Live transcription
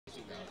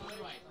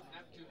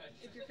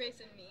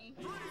facing me.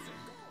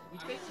 We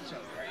face each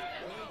other, right?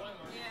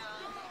 Yeah.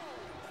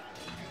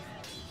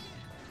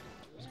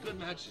 It was good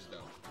matches,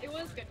 though. It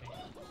was good.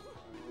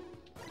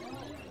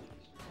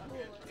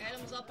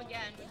 Adam's up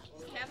again.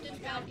 It's Captain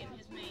Falcon,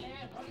 his main.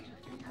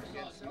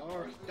 Get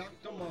smart,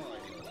 Dr.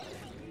 Mario.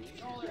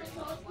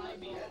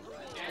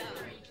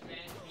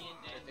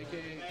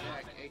 AKA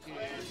Jack,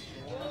 AKA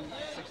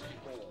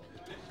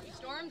Stormz64.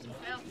 Storms and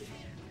Falcon.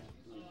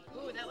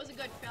 Ooh, that was a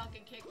good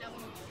Falcon kick. That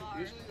one was far.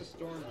 Usually the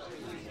Storms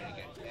usually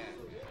get back.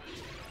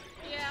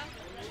 Yeah.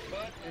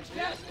 But it's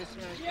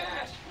smashed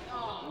back.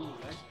 Ooh,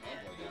 nice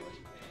combo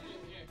damage.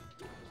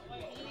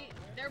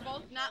 They're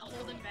both not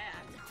holding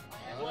back.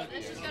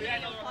 This is going to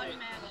be a fun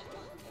match.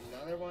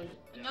 Another one.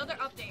 Another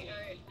update.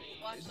 Alright,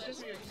 watch It's this.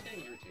 just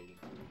getting irritating.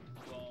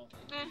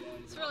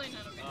 It's really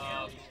not a big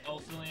deal.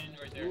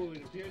 Ulcillian right there. Ooh,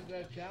 it appears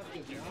that Cap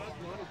does not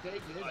want to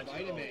take his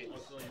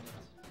vitamins.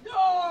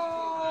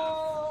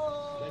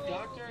 No! The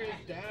doctor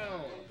is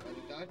down, but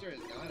the doctor is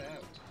not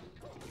out.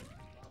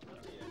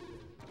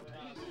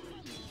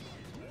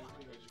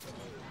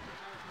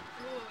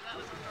 Ooh, that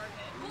was a hard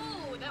hit.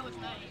 Ooh, that was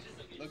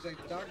nice. Looks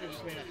like the doctor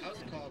just made a house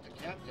call to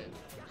Captain.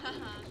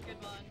 Haha,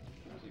 good one.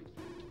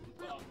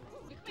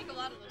 You can make a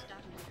lot of those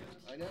doctor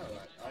jokes. I know,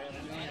 I have no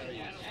idea how to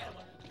use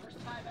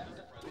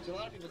it. Which a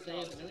lot of people say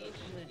is a million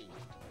too many.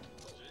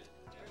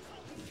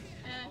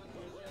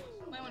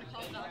 Might want to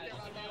call the doctor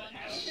on that one.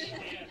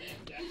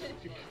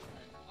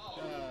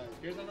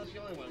 Here's almost the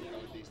only one who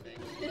knows these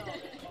things.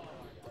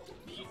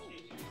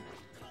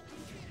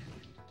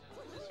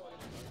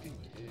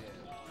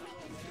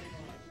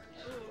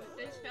 Ooh,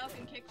 these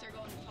Falcon kicks are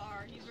going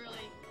far. He's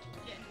really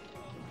getting into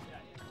them.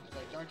 It's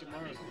like Dr.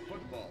 Mario's in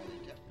football.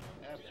 He kept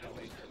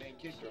having the main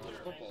kicker on the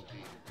football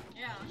team.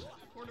 Yeah,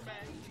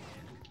 quarterback.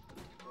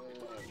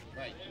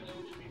 Right,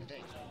 I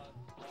think.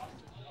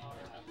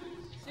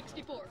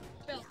 64.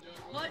 Falcon.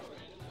 What?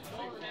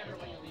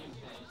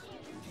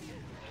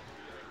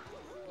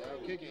 Now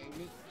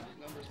kicking,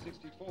 number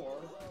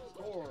 64,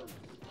 Stormz.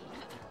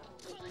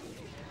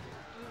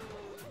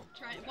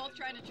 Both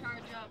trying to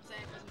charge up.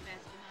 Zach wasn't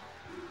fast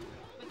enough.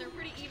 But they're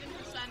pretty even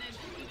percentage,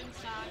 even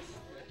stocks.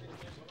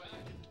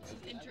 This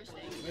is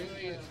interesting.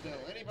 Clearly, it's still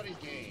anybody's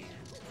game.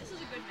 This is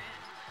a good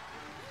match.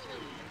 It's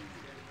really good.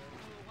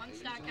 Ooh, one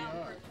stock down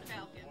for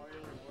Falcon.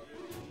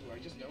 Ooh, I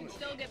just noticed.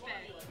 Still get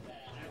back.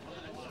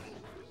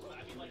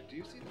 Do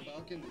you see the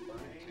Falcon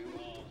burning too?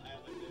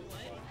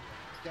 What?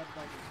 Captain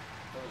Falcon's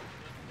burning.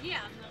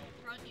 Yeah, in the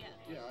front, yeah.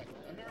 Yeah,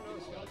 I've never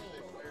noticed that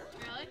before.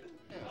 Really?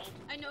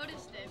 Yeah. I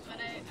noticed it, but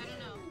I don't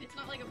know. It's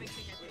not like a big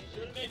thing I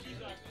pay attention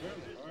to.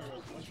 Apparently,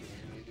 Mario's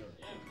mushrooms either.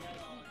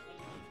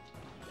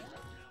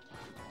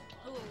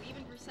 Ooh,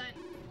 even percent.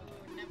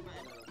 Ooh, never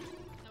mind.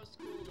 That was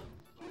cool though.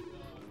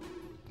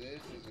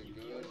 This is a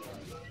good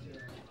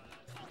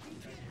one.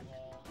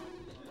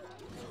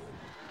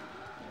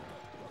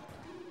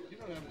 You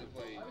don't have to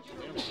play Animal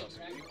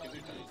Crossing, do you?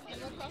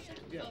 Animal Crossing?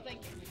 Yeah. Oh,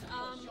 thank you.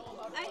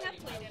 I have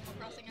played Animal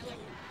Crossing. I like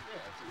it.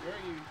 Yeah, it's a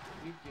very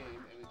unique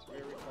game, and it's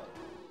very fun.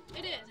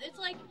 It is. It's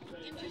like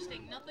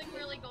interesting. Nothing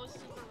really goes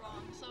super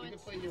wrong. So You can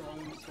it's play your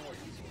own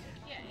stories.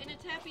 yeah, and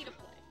it's happy to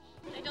play.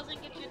 It doesn't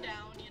get you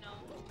down, you know.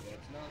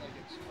 It's not like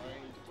it's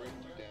trying to bring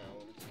you down.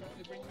 It's trying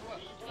to bring you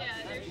up. Yeah,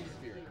 Happy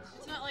spirits.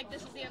 it's not like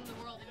this is the end of the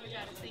world and you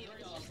gotta save it.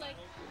 It's just like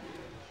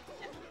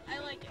I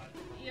like it.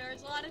 Yeah,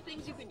 there's a lot of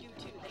things you can do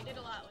too. They did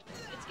a lot with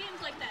it. It's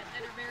games like that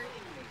that are very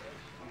interesting.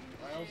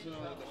 I also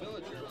know the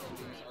villagers and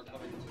these are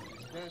coming to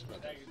Smash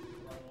Brothers.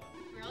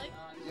 Really?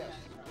 Yes,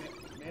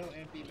 male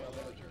and female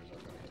villagers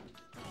are coming in.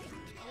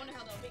 I wonder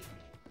how they'll be.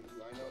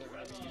 I know they're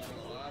going to be using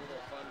a lot of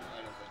their fun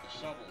items like the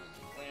shovels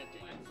and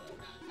planting and such.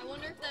 I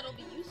wonder if that'll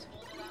be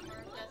useful to them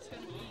or if that's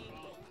going to be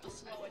a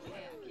slow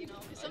attack, you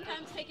know? Because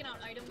sometimes taking out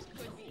items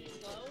could be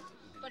slow,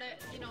 but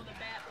you know, the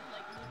bat with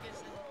like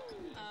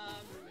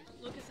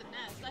Lucas and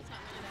Ness, that's not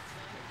really that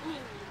slow.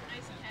 Ooh,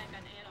 nice attack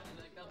on Adam.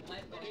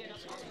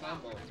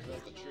 Combo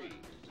built the tree.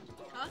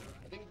 Huh?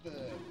 I think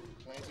the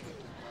planting is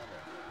the combo.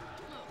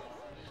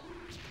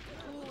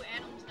 Oh. Ooh,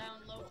 Adam's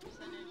down low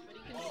percentage, but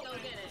he can still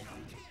get it.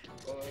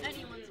 Well,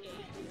 Anyone's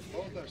game.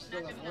 both are still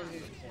Not at gonna one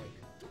hit knock. point.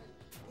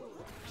 Ooh,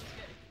 that was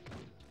good.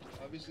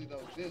 Obviously,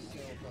 though, this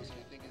Animal Crossing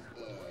I think is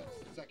the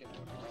second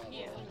one.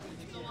 Yeah,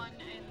 the one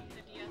in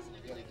the DS and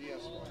Yeah, the everything.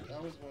 DS one. That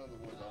was one of the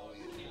ones I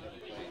only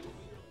never played.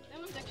 That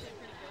one's actually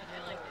pretty good. I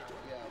liked it.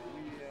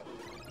 Yeah,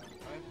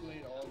 I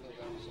played all of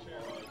them so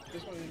far.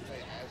 This one I didn't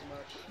play as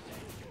much,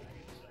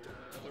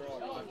 but they're all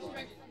really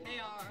fun. They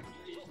are.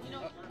 You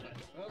know,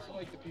 I also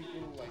like the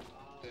people, like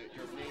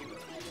your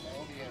neighbors,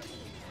 all the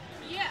animals.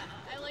 yeah,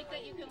 I like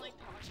that you can like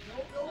talk to them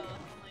and stuff.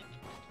 And, like,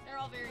 they're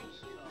all very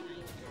cute.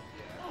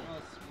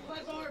 Yeah,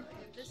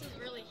 This is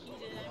really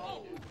heated.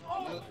 I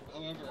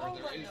mean, however,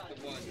 there is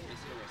the one,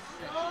 Mr.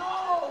 Reception.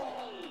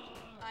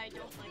 I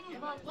don't like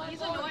him.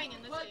 He's annoying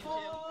in this game too.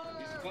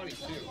 He's funny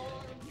too.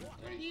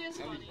 He is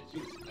funny.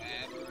 He's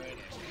stabbering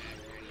and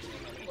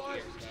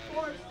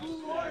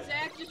stabbering.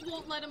 Zach just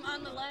won't let him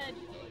on the ledge.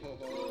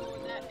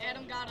 Ooh, that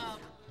Adam got up.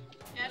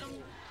 Adam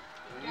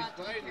got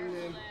to be fighting careful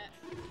him. of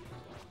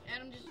that.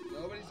 Adam just.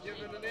 Nobody's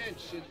giving an inch. and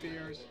shit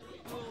beers.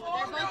 Ooh,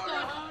 they're both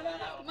going.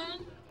 Come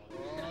on. Oh,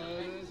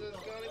 this is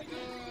gonna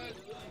good.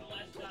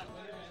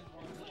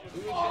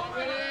 Who's gonna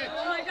win it?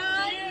 Oh my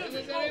god. Is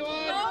this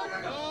anyone? No.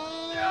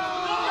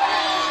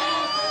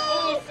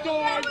 Oh, Stormz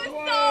That was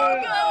won!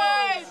 so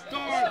good!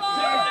 Stormz!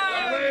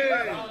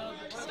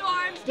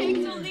 Stormz takes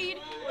the lead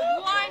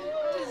with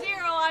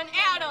 1-0 on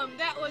Adam.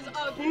 That was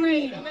a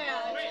great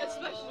match,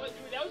 especially.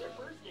 That was your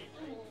first game,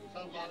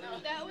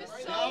 right? That was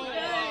so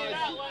good.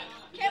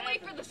 Can't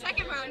wait for the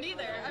second round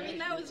either. I mean,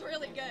 that was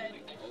really good.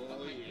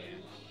 Oh yeah.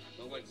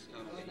 But what's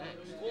coming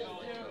next?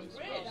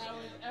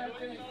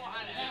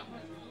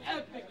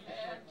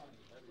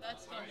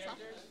 That's fun stuff.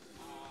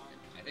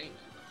 I think.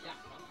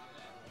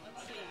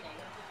 Let's see. I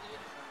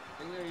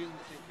think they're using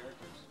the same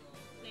characters.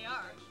 They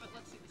are, but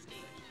let's see the stage.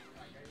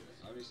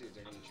 Obviously,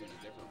 they're going to choose a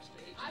different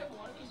stage.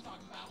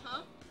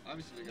 Huh?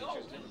 Obviously, they're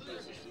going to choose different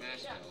places.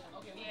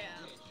 Smashville. Yeah.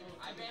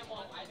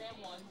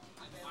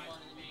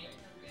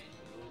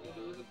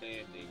 There was a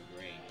band named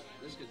Green.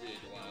 This could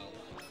take a while.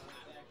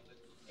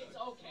 It's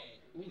okay.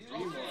 Ooh,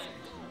 Dream World.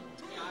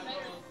 I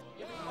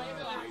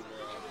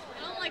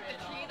don't like the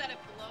tree that it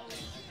blows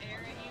air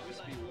at you,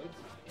 Wispy but Woods.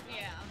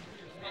 yeah.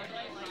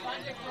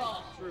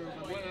 True,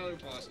 but what other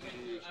boss can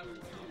you use for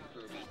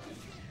Kirby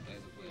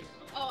as a place?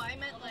 Oh, I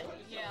meant like,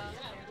 yeah,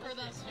 for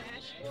the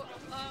Smash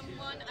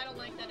one, I don't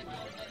like that it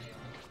blows at you.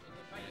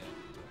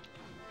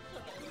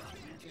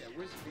 Yeah,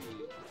 Wispy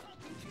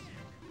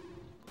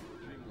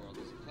Dream World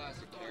is a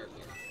classic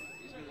character.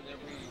 He's been in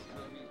every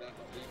Kirby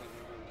Battle game I've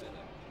ever been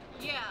in.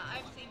 Yeah,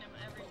 I've seen him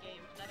every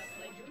game that I've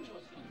played.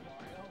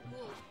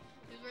 Cool.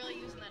 He's really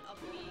using that up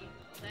B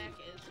back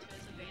is to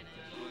his advantage.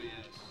 Oh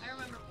yes. I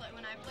remember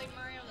when I played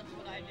Mario, that's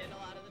what I did a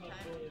lot of the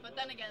time. But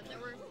then again, there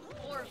were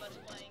 4 of us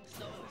playing,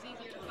 so it was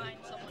easier to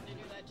find someone to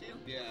do that too.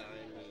 Yeah, I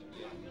mean,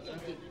 yeah.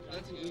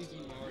 That's an easy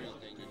Mario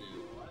thing to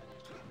do.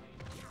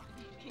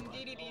 King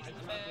DDD's in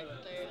the back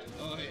there.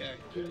 Oh yeah,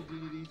 King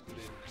DDD's put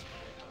in.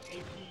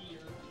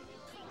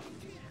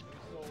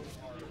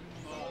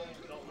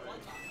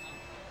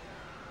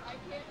 I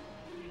can't.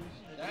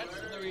 That's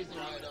the reason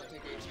why I don't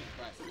take AP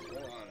classes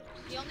or honors.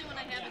 The only one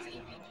I have is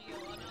EPGO,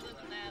 and other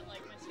than that, like,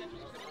 my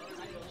schedule's pretty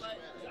busy,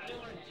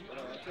 but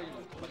I'm taking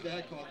my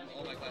dad called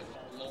all my classes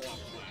blow-up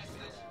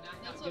classes.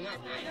 that's what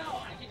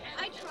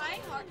I try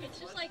hard. It's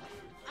just like,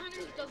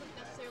 honors doesn't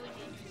necessarily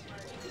mean you're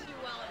smart. You can do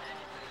well in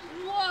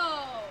anything.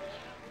 Whoa!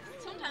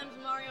 Sometimes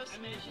Mario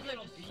Smashes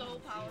are just so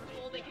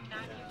powerful, they can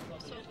knock you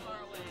from so far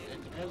away.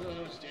 It depends on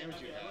how much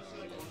damage you have.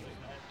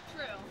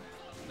 True.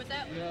 But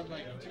that... You have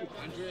like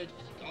 200,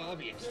 I'll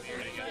be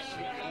experiencing a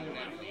shit load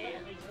now.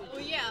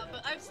 Well, yeah,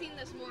 but I've seen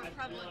this more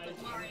prevalent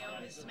with Mario,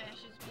 his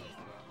smashes being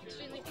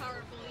extremely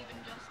powerful, even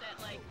just at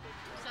like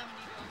 70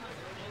 to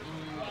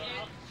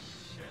 100.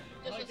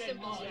 Just a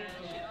simple smash,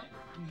 you know?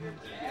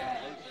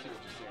 Yeah, I see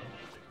what you're saying.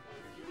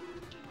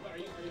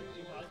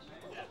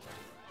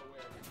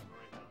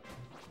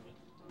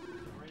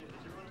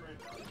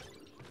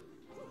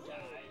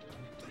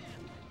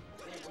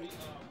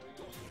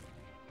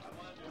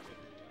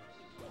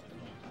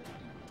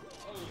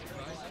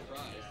 Surprise,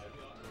 surprise.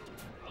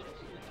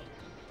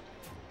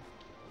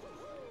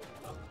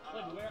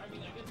 Like where? I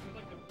mean, I guess it's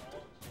like the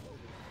ball.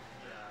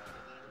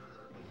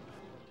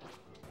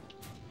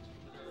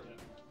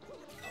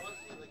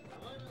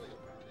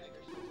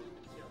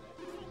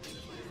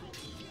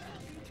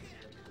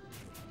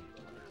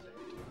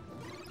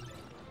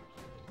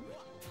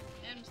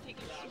 Adam's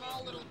taking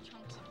small little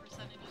chunks of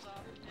percentages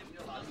off of him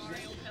from the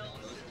Mario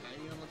pills.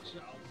 Tiny little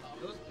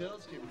those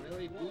pills can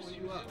really boost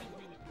you up.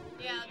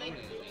 Yeah, they...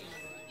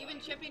 Even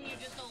chipping you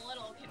just a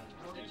little can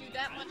get you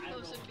that much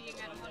closer to being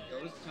at 100.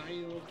 Those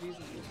tiny little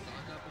pieces will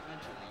stock up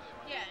eventually.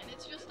 Yeah, and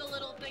it's just a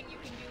little thing you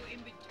can do in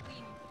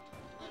between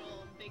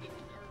little big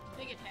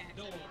attacks.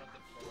 I mean.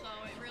 So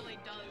it really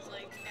does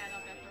like add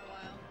up after a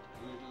while.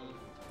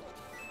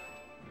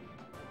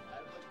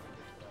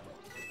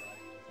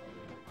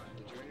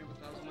 The journey of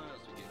 1,000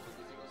 miles to get to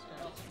the single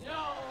stars.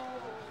 No!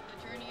 The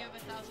journey of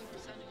 1,000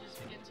 percentages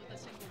begins with a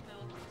single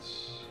pill.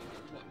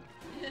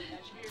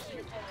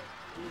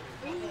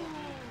 Ooh,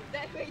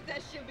 that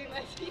should be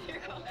my senior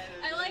quote.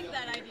 I like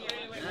that idea.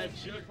 That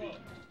should be.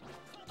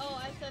 Oh,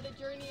 I said a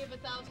journey of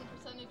 1,000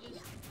 percentages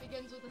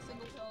begins with a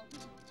single pill.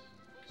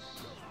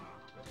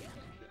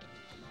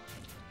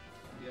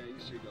 Yeah, you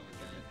should go with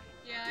that.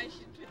 Yeah, I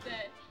should put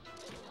that.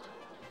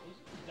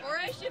 Or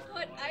I should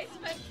put, I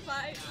spent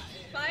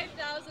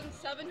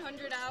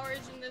 5,700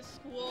 hours in this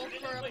school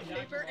for a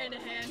paper and a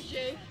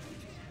handshake.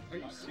 Are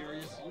you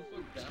serious? You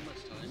put that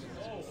much time in this?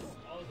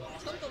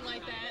 Something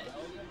like that.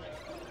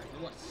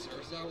 What,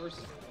 service hours?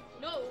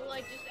 No,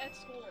 like just at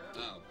school.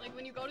 Oh. Like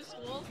when you go to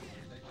school,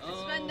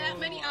 spend that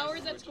many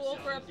hours at school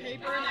for a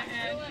paper and a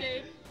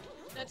handshake.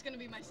 That's gonna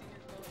be my senior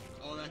quote.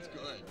 Oh, that's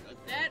good.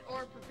 That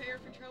or prepare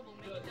for trouble,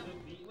 make it double.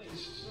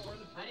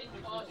 Protect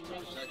the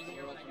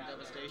world from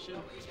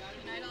devastation.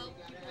 Unite all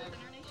people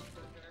within our nation.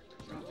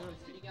 Sometimes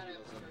people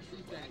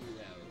see that you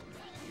out.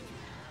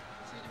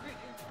 So we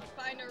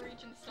find our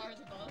reach in the stars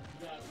above.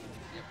 Yep.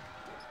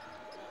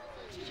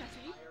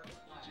 Jesse.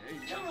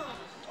 Jay.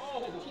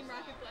 Oh! Team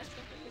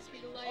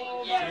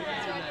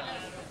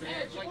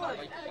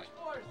I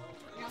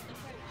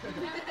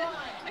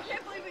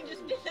can't believe we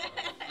just did that.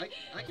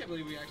 I can't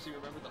believe we actually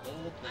remembered the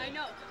whole thing. I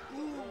know.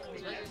 Ooh.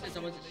 Especially since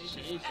someone's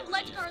changed.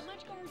 Ledge guard,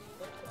 ledge guard.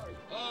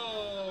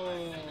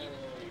 Oh!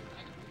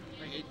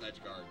 I hate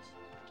ledge guards.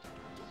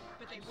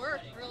 But they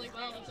work really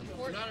well. It's I'm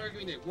important. not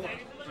arguing they work,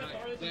 but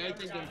I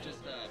think they're just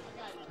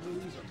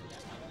loser.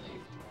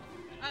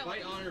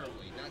 Fight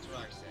honorably, that's what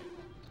I say.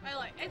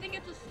 I think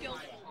it's a skill.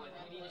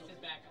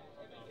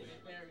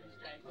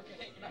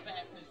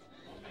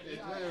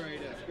 It's very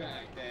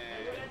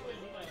distracting.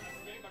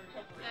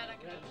 That I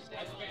can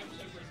understand.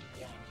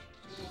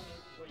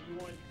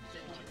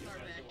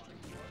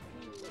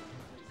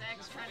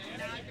 Zach's trying to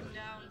knock him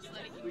down so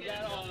that he can We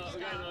get got him to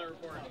stop. another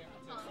report.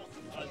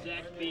 Huh?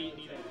 Zach beat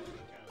Nina.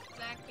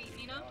 Zach beat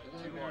Nina? I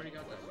think we already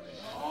got that right.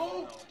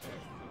 Oh!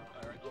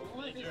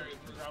 Alright, Jerry,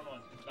 for round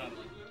one. Stop.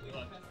 Good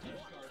luck.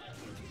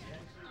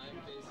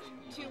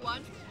 2-1.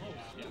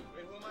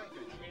 Wait, who am I?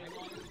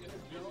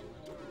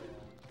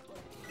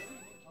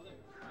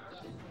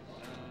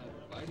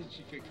 Why did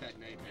she pick that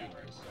name,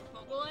 Ambrose?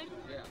 Vocaloid?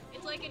 Yeah.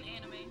 It's like an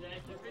anime.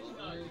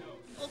 Vocaloid.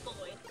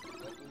 Vocaloid?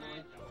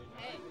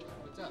 Hey.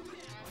 What's up?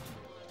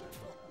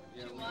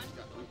 Yeah, we 2-1. just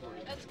got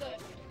recorded. That's good.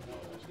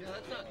 Yeah,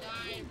 that's not a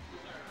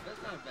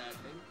bad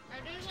thing. I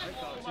did I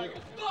like,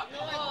 thought too.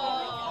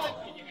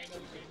 Oh.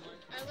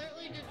 I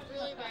literally did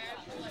really bad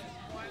for like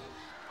one,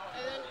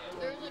 and then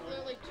there was like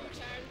literally 2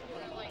 times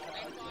where like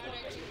I thought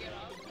I could get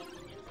up,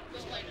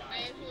 but like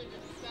I actually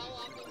just fell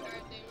off the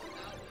entire thing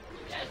without.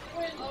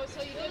 Oh, so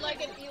you did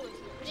like an Elis.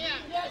 Yeah.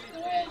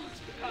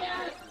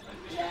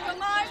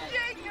 Come on,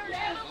 Jake, you're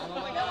in. Oh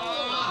my god.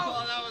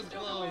 Oh, that was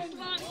close.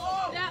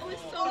 That was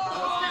so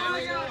close. That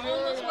was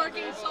almost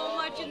working so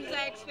much in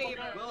Zach's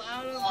favor. Well,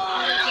 out of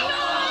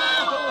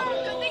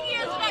Good thing he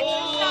has an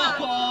extra shot.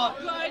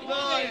 Good.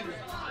 Nice.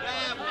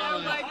 Oh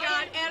my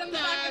god, Adam's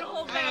not going to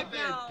hold back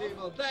now.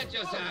 People, that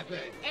just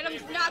happened.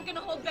 Adam's not going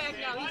to hold back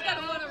now. He's going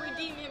to want to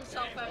redeem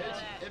himself out of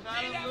that. If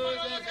Adam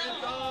loses,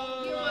 it's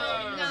over. You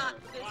will not.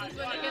 This is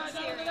when it gets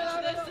serious.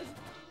 This is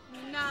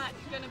not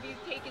going to be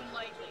taken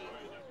lightly.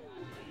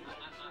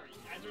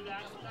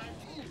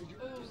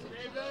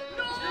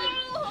 No!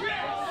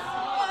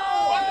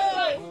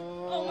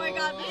 Oh my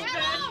god, this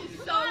match is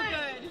so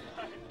good.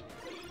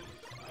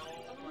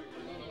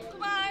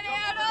 Come on,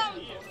 Adam!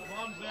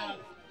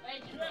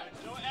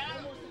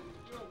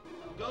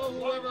 Go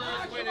whoever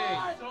is winning.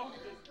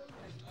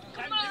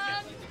 Come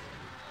on!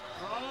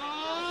 Oh!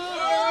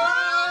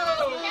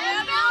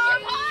 Adam, your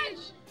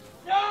punch!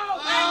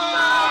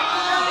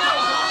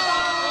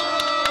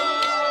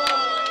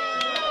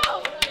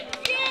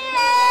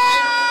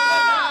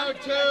 Now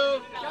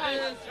to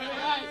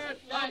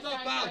of the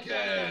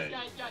Falcon.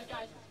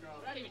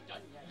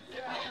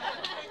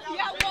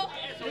 Yeah, well,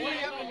 So what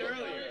happened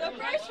earlier? the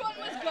first one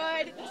was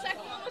good. The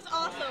second one was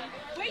awesome.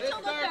 Wait This till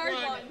the third third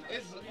one one.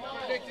 is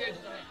predicted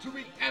to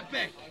be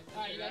epic.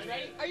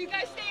 Are you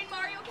guys staying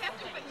Mario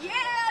Captain? Yeah,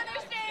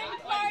 they're staying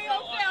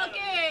Mario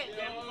Falcon.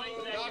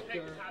 The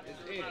doctor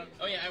is in.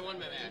 Oh yeah, I won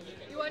my match.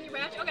 You won your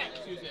match? Okay.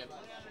 2-zip.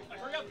 I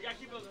forgot, we gotta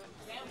keep those.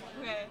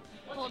 Okay.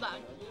 Hold on.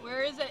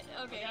 Where is it?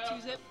 Okay,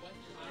 2-zip.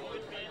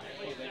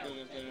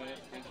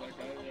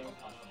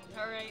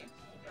 Alright.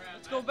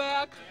 Let's go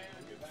back.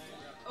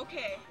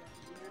 Okay.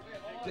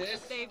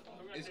 This They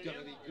is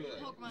gonna be good.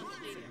 Pokemon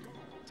Stadium.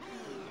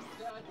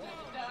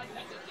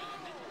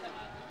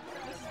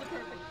 This is the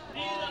perfect.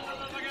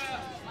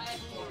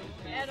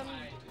 Adam.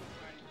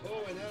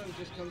 Oh, and Adam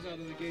just comes out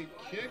of the gate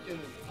kicking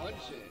and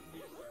punching.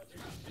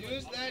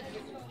 Use that.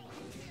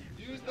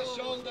 Use the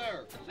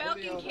shoulder.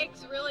 Falcon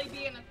kicks really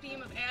being a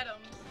theme of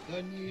Adam's.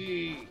 The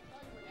knee.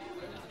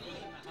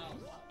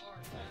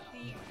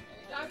 Theme.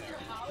 Dr.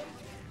 House?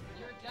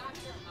 You're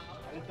Dr. House?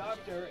 The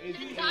doctor is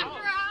in.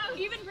 Dr. House.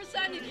 Even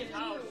percentages.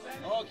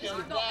 Okay,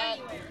 Just go that.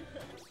 anywhere.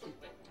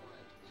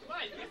 Come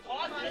on, you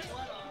pause this.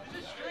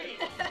 This is straight.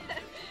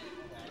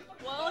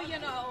 Well, you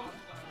know.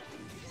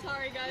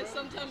 Sorry guys,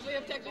 sometimes we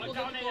have technical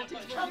difficulties.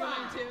 We're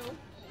human too.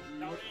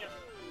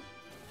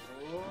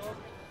 Oh,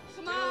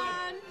 Come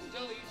on.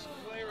 still each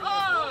player is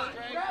Oh.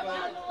 strength,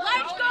 but-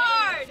 Ledge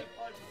guard.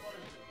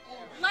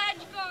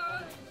 Ledge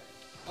guard.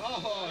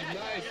 Oh,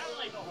 nice.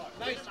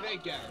 Nice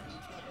fake out.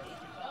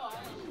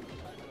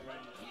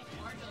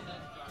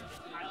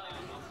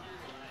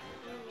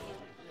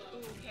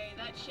 Okay,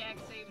 that Shaq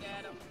saved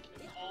Adam.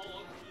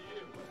 Oh, he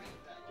is.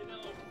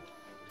 Okay.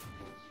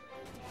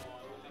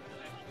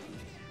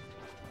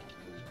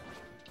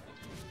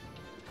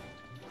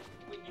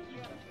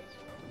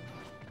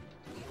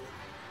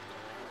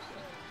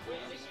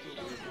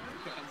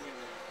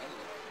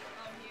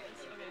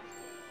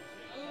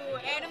 Ooh,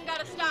 Adam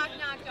got a stock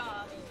knocked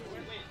off.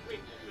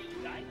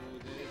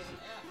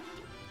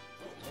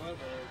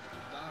 However,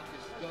 Doc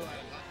is still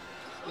at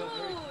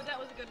Ooh, that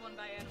was a good one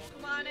by Adam.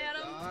 Come on,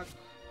 Adam.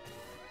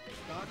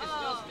 Doc is Oh.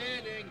 still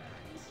standing.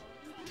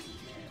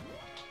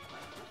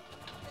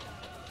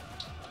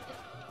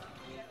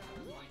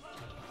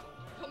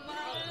 Come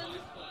on.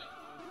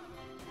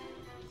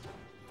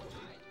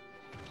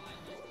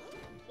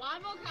 Why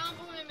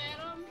compliment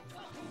Adam?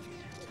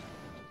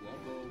 What?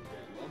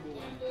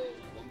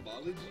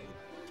 Wombology?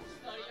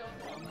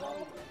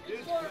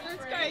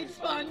 It's great,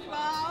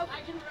 SpongeBob.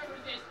 I can remember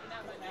this, but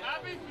not my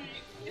Happy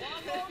feet.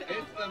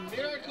 It's the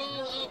miracle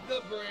of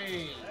the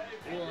brain.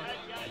 Or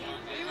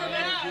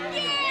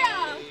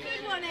Yeah!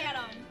 Good one,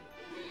 Adam.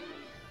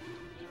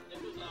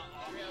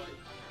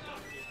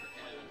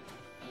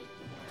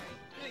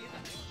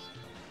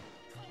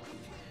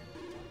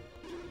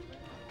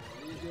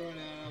 What are you doing,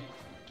 Adam?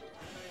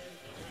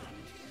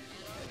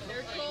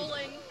 They're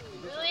trolling.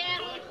 Really,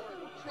 Adam?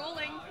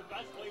 Trolling.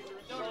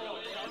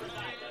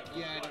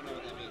 Yeah, I don't know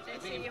what that means. They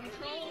say I'm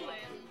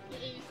trolling. They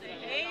hate it. They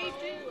hate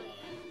it.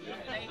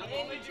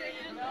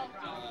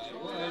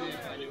 Well, I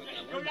didn't find it with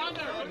that Go word. down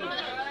there. Go down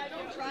there.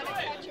 Don't try to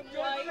catch him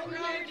white or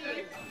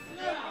nerdy.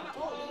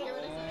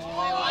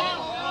 Oh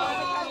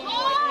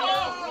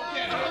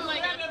my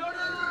god.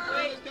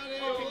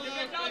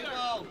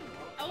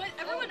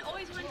 Everyone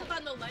always wins up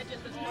on the ledge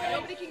at this point.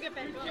 Nobody can get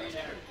back up.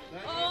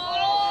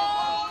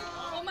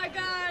 Oh my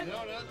god.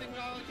 No, nothing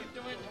wrong with you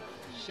doing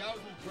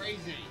shouting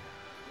crazy.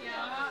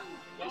 Yeah.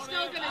 I'm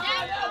still gonna do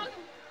it.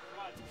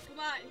 Come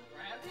on.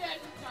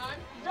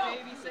 He's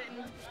babysitting.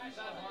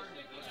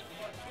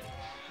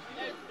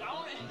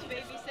 He's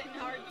babysitting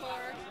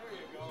hardcore.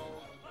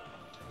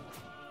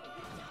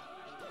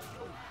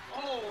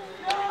 Oh.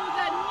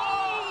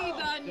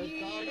 The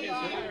knee. The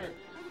doctor is hurt.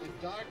 The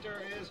doctor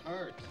is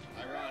hurt.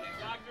 Ironic.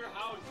 Dr.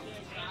 House.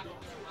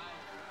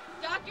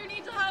 Doctor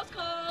needs a house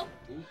call.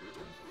 Ooh.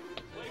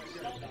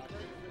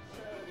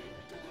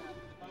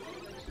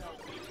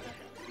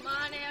 Come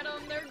on,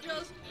 Adam. They're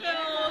just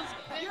pills.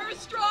 You're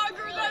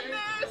stronger than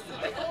this.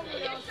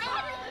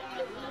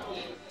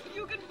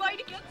 You can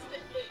fight against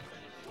it.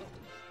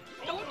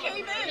 Don't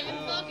cave in.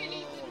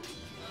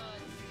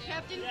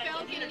 Captain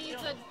Falcon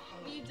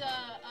needs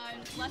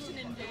a lesson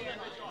in dare.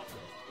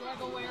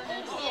 Drug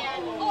awareness. Yeah.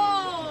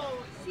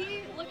 Oh,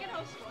 see, look at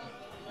how strong.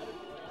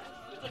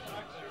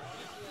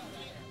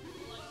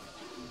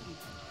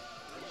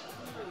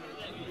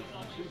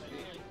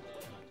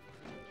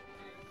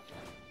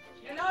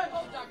 And now I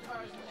hope Dr.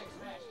 Barr is the next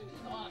match. This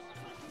is awesome.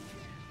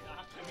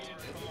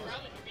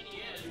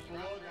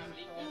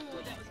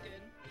 Ooh, that was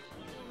good.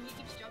 He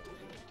keeps jumping.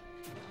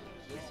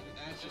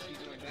 That's just he's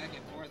going back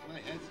and forth. My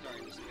head's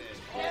starting to spin.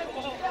 Oh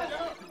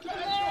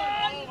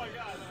my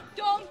god.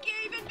 Don't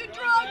give in to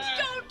drugs.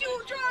 Don't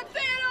do drugs,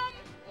 Adam.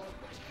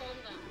 Calm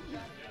down.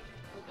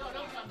 No,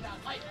 don't come down.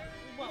 Fight.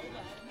 Well,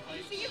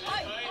 see,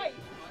 fight.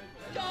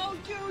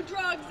 Don't do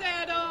drugs,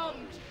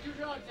 Adam. Do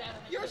drugs,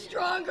 Adam. You're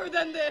stronger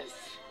than this.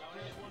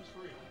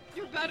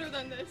 You're better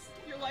than this.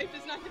 Your life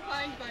is not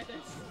defined by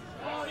this.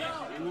 Oh,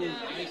 no. Yeah.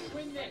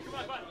 Win this.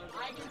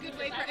 It's a good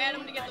way for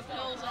Adam to get the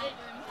pills off him.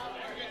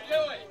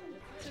 Do it.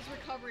 It's his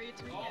recovery.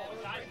 It's rehab.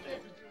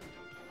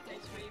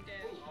 Nice wave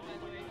dash, by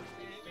the way.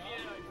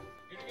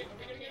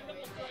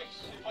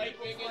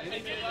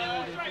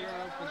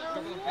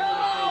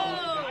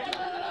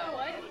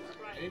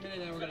 Any minute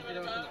now, we're going to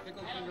figure out the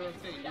fickle finger of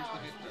fate. Who's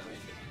the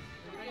victor?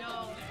 I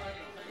know.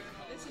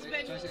 This has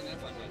been Try saying that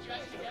one.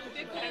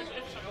 fickle.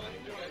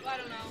 I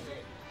don't know.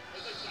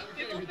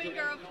 Fickle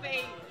finger of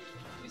fate.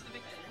 Who's the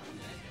victor?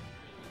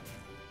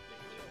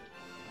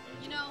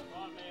 You know,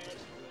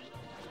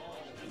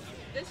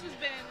 this has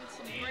been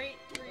some great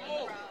 3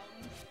 rounds,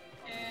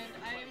 and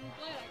I am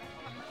glad I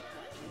got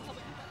to come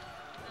public.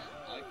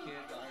 I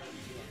can't. Are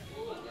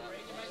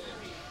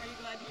you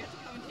glad you got to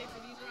commentate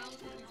for these rounds?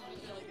 These have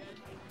been really good.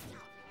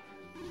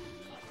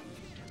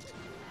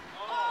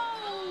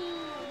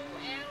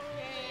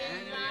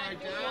 And we are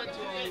down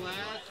to our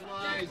last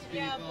lives,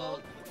 Yeah,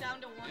 people. both down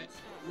to 1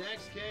 stop.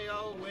 Next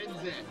KO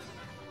wins it.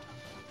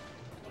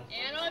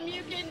 Adam,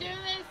 you can do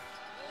this.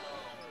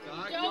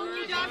 Doctor Don't is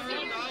you doctor hurt.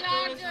 your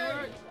Doctor is doctor.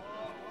 hurt.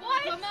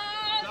 What? Come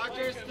on!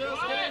 Doctor is still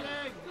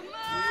standing. Come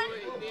on!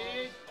 We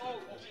need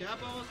cap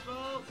almost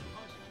full.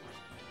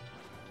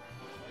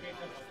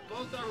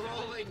 Both are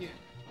rolling it.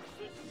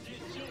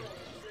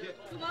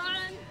 Come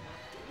on!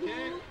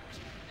 Kick.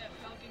 That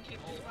Falcon kick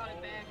just brought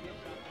it back.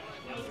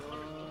 Come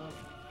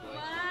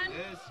on.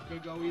 This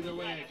could go either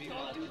way, people.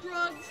 Don't do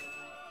drugs.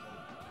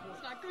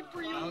 It's not good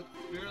for you.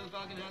 Spirit of the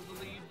Falcon has the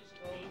lead,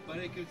 but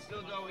it could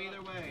still go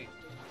either way.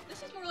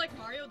 This is more like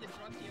Mario the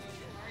drug dealer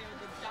than Mario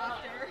the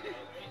doctor.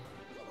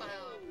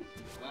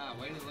 Wow,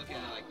 way to look at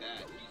it like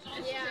that.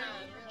 Yeah,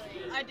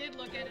 really. I did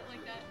look at it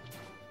like that.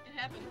 It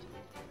happened.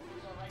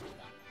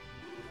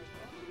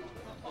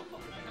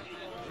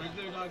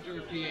 Regular doctor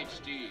or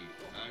PhD?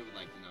 I would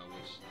like to know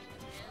which.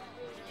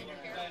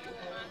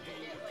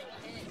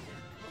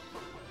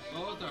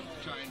 Both are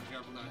trying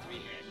careful not to be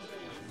hit.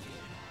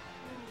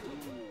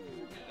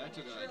 Ooh, that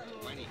took a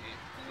 20 hit.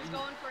 He was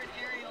going for an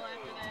aerial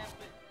after that,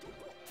 but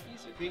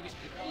he's If thinking it.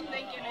 He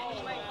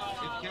might fall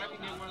off. Cap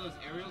can get one of those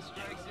aerial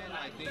strikes in,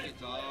 I think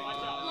it's all.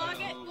 Block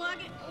it, block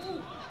it.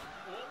 Ooh.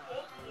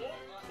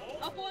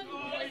 Up one.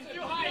 It's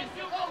too high. It's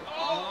too low.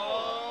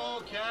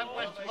 Oh, Cap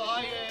went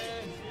flying.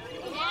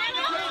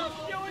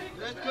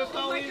 This could Oh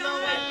go my either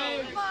god.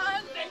 way. Come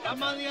on.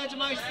 I'm on the edge of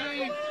my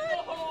seat.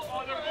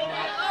 Oh, they're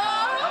Oh!